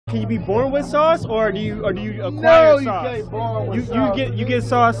Can you be born with sauce, or do you acquire sauce? No, you can't born with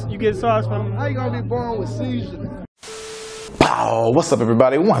sauce. You get sauce from. How you gonna be born with seasoning? Oh, what's up,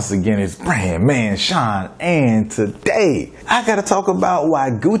 everybody? Once again, it's BrandMan Sean, and today I gotta talk about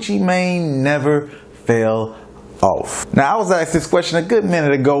why Gucci Mane never fell off. Now, I was asked this question a good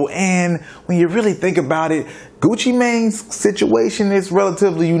minute ago, and when you really think about it, Gucci Mane's situation is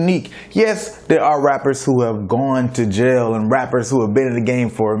relatively unique. Yes, there are rappers who have gone to jail and rappers who have been in the game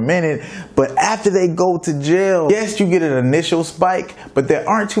for a minute, but after they go to jail, yes, you get an initial spike, but there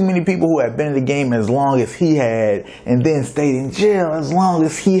aren't too many people who have been in the game as long as he had and then stayed in jail as long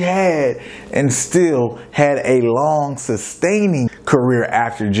as he had and still had a long sustaining career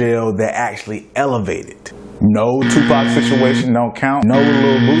after jail that actually elevated. No Tupac situation don't count. No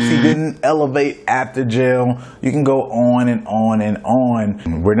Lil Boosie didn't elevate after jail. You can go on and on and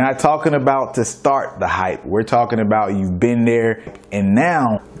on. We're not talking about to start the hype. We're talking about you've been there and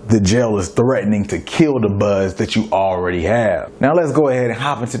now the jail is threatening to kill the buzz that you already have. Now let's go ahead and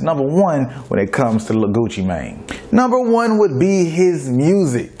hop into number one when it comes to Gucci Mane. Number one would be his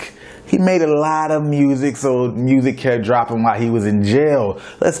music. He made a lot of music, so music kept dropping while he was in jail.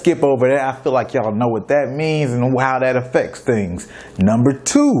 Let's skip over that. I feel like y'all know what that means and how that affects things. Number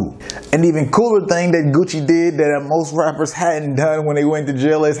two, an even cooler thing that Gucci did that most rappers hadn't done when they went to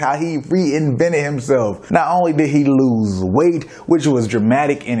jail is how he reinvented himself. Not only did he lose weight, which was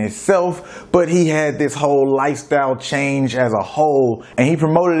dramatic in itself, but he had this whole lifestyle change as a whole, and he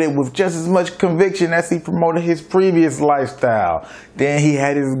promoted it with just as much conviction as he promoted his previous lifestyle. Then he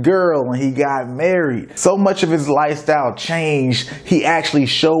had his girl when he got married. So much of his lifestyle changed, he actually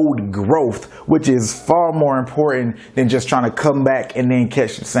showed growth, which is far more important than just trying to come back and then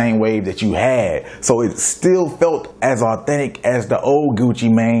catch the same wave that you had. So it still felt as authentic as the old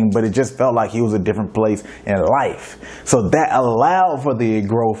Gucci Mane, but it just felt like he was a different place in life. So that allowed for the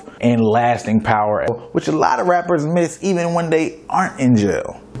growth and lasting power, which a lot of rappers miss even when they aren't in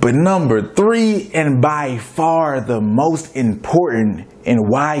jail. But number three, and by far the most important, and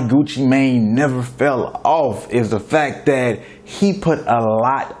why Gucci Mane never fell off, is the fact that he put a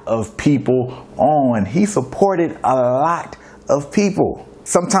lot of people on. He supported a lot of people.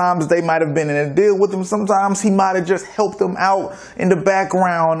 Sometimes they might have been in a deal with him. Sometimes he might have just helped them out in the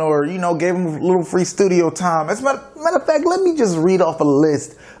background or, you know, gave them a little free studio time. As a matter of fact, let me just read off a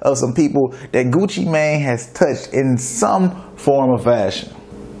list of some people that Gucci Mane has touched in some form or fashion.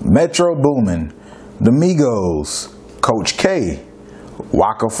 Metro Boomin, The Migos, Coach K,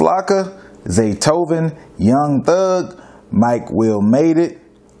 Waka Flocka, Zaytoven, Young Thug, Mike Will Made It,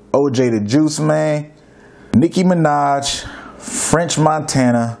 OJ the Juice Man, Nicki Minaj, French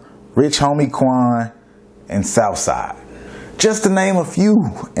Montana, Rich Homie Quan, and Southside. Just to name a few,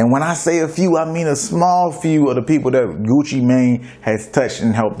 and when I say a few, I mean a small few of the people that Gucci Mane has touched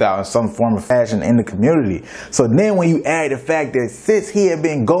and helped out in some form of fashion in the community. So then when you add the fact that since he had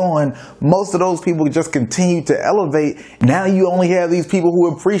been gone, most of those people just continue to elevate. Now you only have these people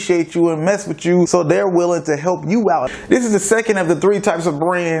who appreciate you and mess with you, so they're willing to help you out. This is the second of the three types of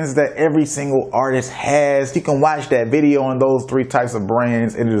brands that every single artist has. You can watch that video on those three types of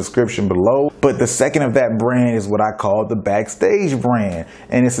brands in the description below. But the second of that brand is what I call the backstage brand,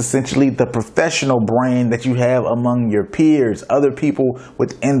 and it's essentially the professional brand that you have among your peers, other people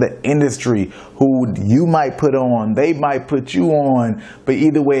within the industry who you might put on, they might put you on, but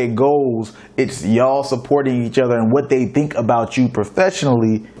either way it goes, it's y'all supporting each other and what they think about you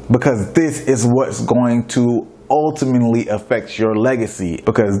professionally, because this is what's going to ultimately affects your legacy.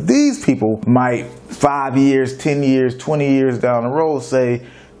 Because these people might 5 years, 10 years, 20 years down the road say,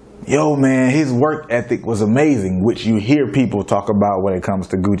 yo man, his work ethic was amazing, which you hear people talk about when it comes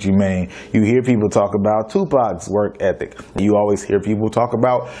to Gucci Mane. You hear people talk about Tupac's work ethic. You always hear people talk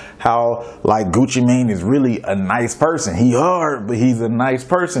about how like Gucci Mane is really a nice person. He hard, but he's a nice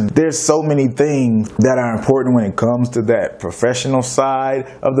person. There's so many things that are important when it comes to that professional side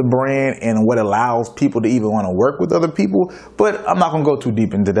of the brand and what allows people to even want to work with other people. But I'm not gonna go too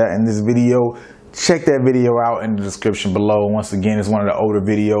deep into that in this video. Check that video out in the description below. Once again, it's one of the older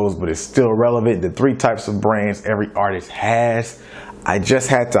videos, but it's still relevant. The three types of brands every artist has. I just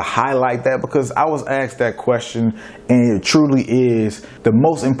had to highlight that because I was asked that question, and it truly is the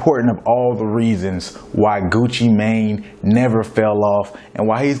most important of all the reasons why Gucci Mane never fell off and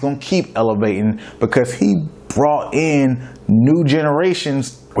why he's gonna keep elevating, because he brought in new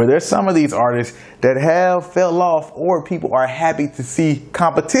generations where there's some of these artists that have fell off or people are happy to see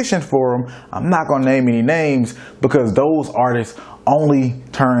competition for them. I'm not going to name any names because those artists only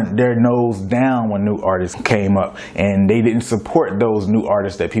turned their nose down when new artists came up, and they didn't support those new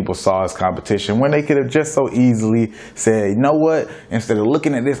artists that people saw as competition, when they could have just so easily said, you know what, instead of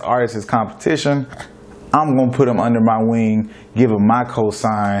looking at this artist as competition, I'm gonna put him under my wing, give him my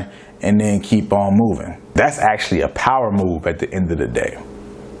cosign, and then keep on moving. That's actually a power move at the end of the day.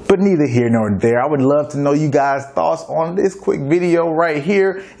 But neither here nor there. I would love to know you guys' thoughts on this quick video right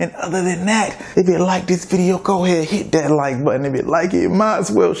here. And other than that, if you like this video, go ahead, hit that like button. If you like it, might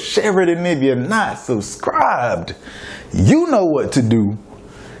as well share it. And if you're not subscribed, you know what to do.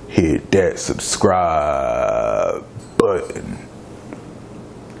 Hit that subscribe button.